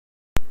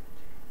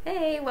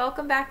Hey,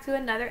 welcome back to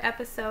another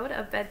episode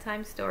of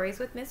Bedtime Stories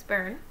with Miss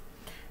Byrne.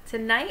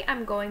 Tonight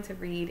I'm going to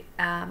read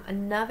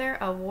another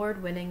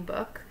award-winning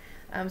book.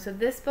 So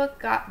this book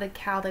got the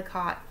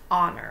Caldecott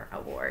Honor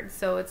Award,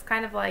 so it's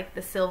kind of like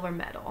the silver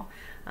medal.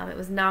 It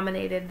was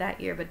nominated that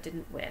year but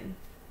didn't win.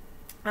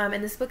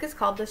 And this book is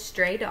called The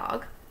Stray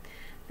Dog.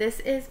 This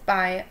is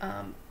by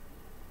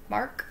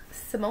Morc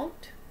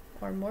Simont,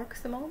 or Morc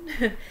Simont,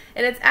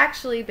 and it's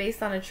actually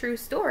based on a true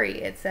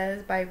story, it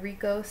says, by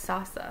Reiko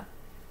Sassa.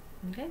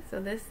 Okay, so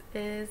this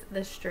is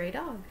The Stray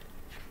Dog.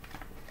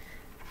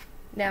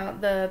 Now,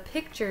 the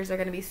pictures are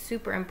going to be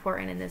super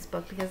important in this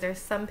book because there's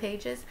some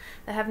pages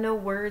that have no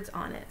words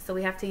on it. So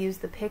we have to use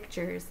the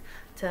pictures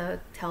to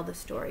tell the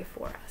story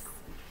for us.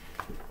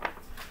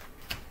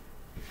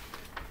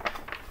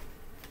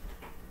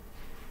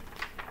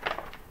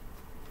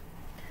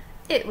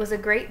 It was a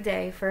great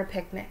day for a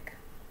picnic.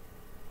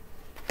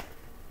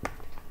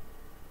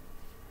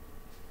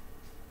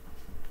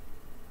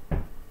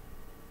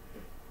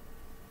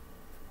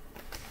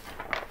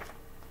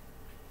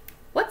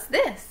 "What's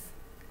this?"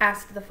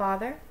 asked the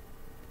father.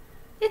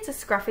 "It's a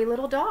scruffy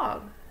little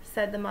dog,"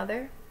 said the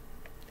mother.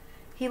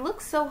 "He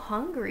looks so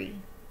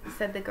hungry,"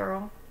 said the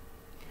girl.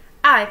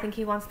 "I think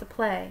he wants to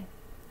play,"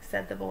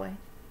 said the boy.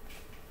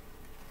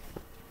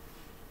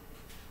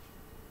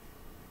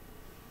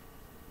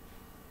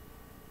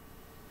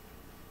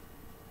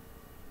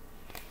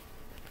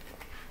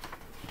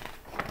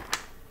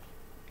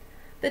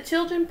 The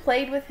children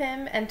played with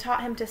him and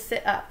taught him to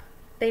sit up.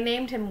 They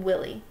named him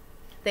Willie.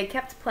 They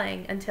kept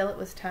playing until it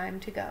was time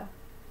to go.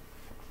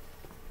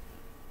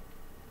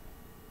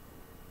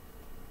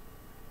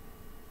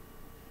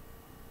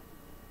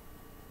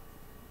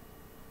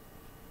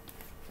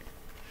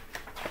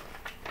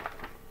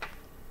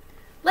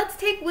 "Let's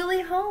take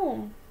Willie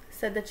home,"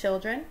 said the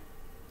children.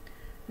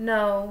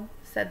 "No,"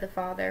 said the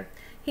father.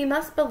 "He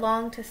must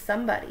belong to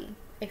somebody,"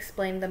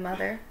 explained the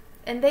mother,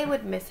 "and they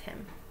would miss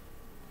him."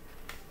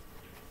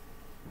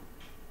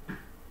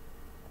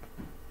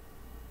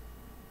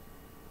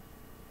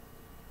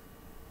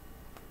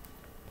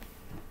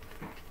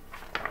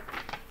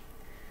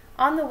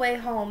 On the way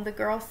home, the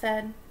girl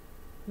said,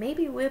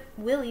 "Maybe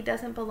Willie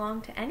doesn't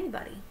belong to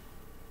anybody."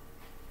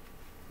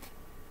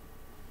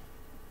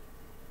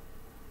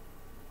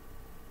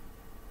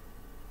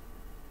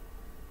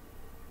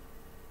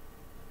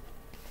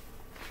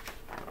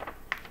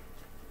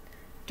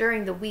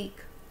 During the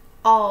week,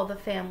 all the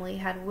family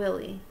had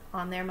Willie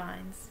on their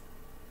minds.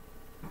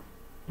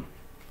 You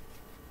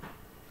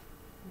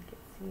can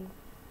see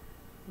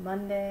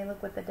Monday,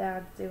 look what the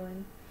dad's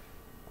doing.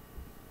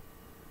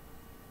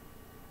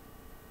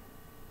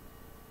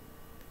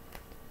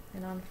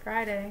 And on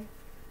Friday,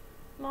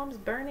 Mom's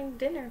burning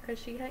dinner because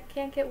she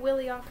can't get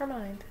Willie off her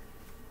mind.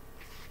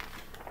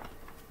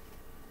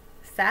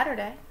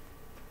 Saturday,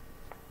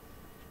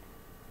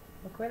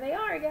 look where they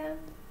are again.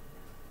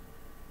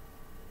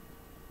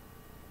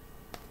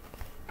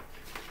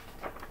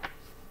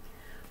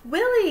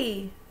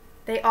 "Willie!"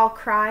 they all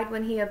cried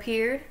when he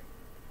appeared.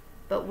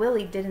 But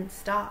Willie didn't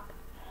stop.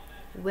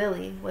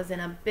 Willie was in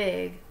a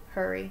big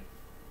hurry.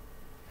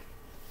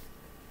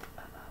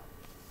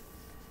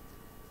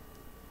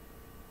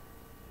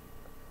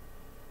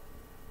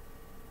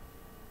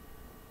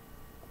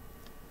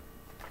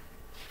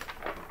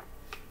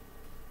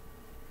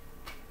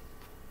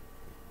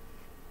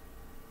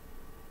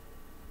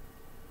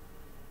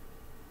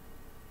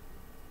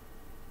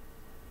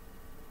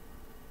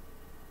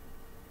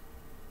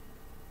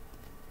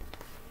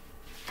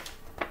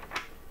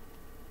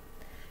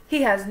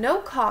 "He has no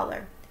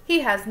collar. He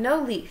has no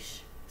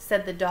leash,"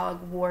 said the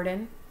dog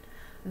warden.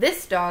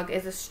 "This dog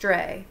is a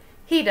stray.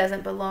 He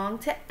doesn't belong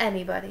to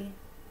anybody."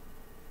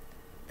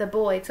 The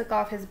boy took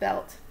off his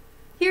belt.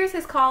 "Here's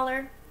his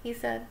collar," he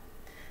said.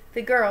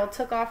 The girl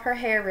took off her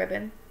hair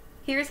ribbon.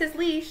 "Here's his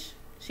leash,"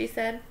 she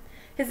said.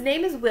 "His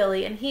name is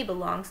Willie, and he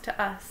belongs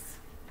to us."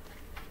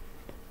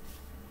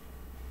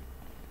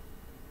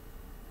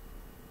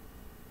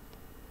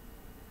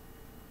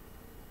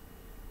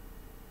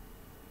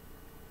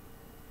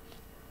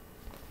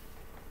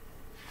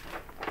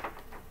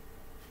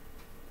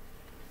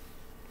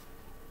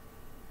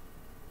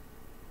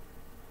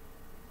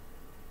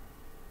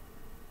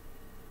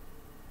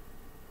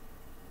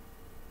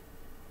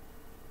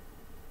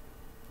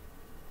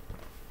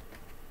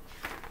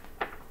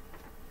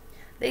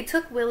 They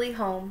took Willie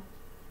home,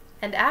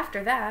 and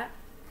after that,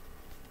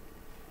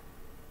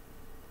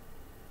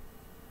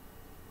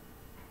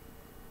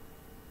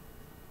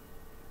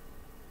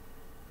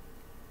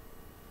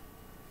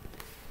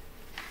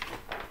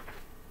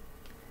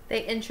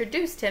 they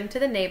introduced him to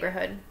the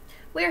neighborhood,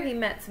 where he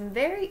met some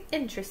very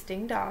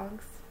interesting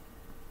dogs.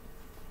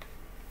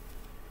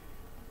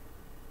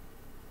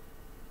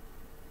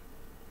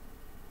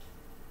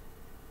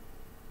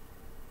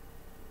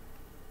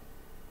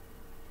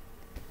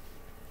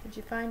 Did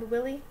you find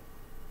Willie?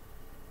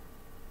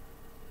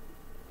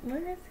 Where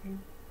is he?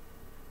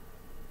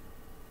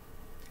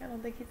 I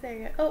don't think he's there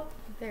yet. Oh,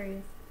 there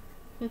he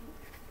is.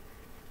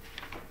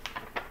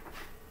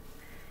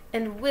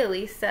 and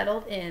Willie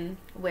settled in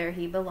where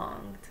he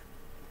belonged.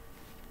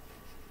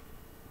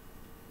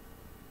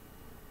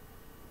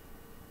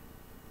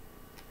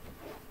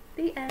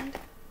 The end.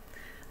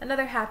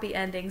 Another happy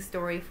ending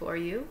story for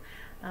you.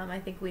 I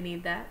think we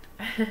need that.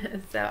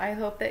 So I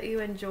hope that you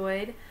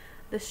enjoyed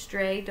The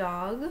Stray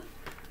Dog.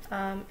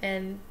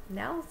 And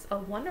now it's a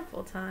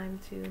wonderful time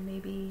to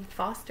maybe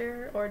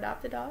foster or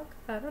adopt a dog.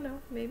 I don't know,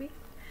 maybe.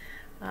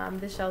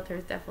 The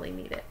shelters definitely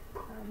need it.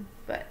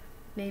 But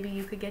maybe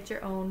you could get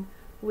your own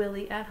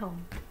Willie at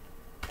home.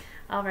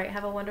 All right,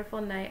 have a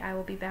wonderful night. I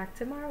will be back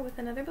tomorrow with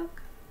another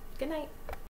book. Good night.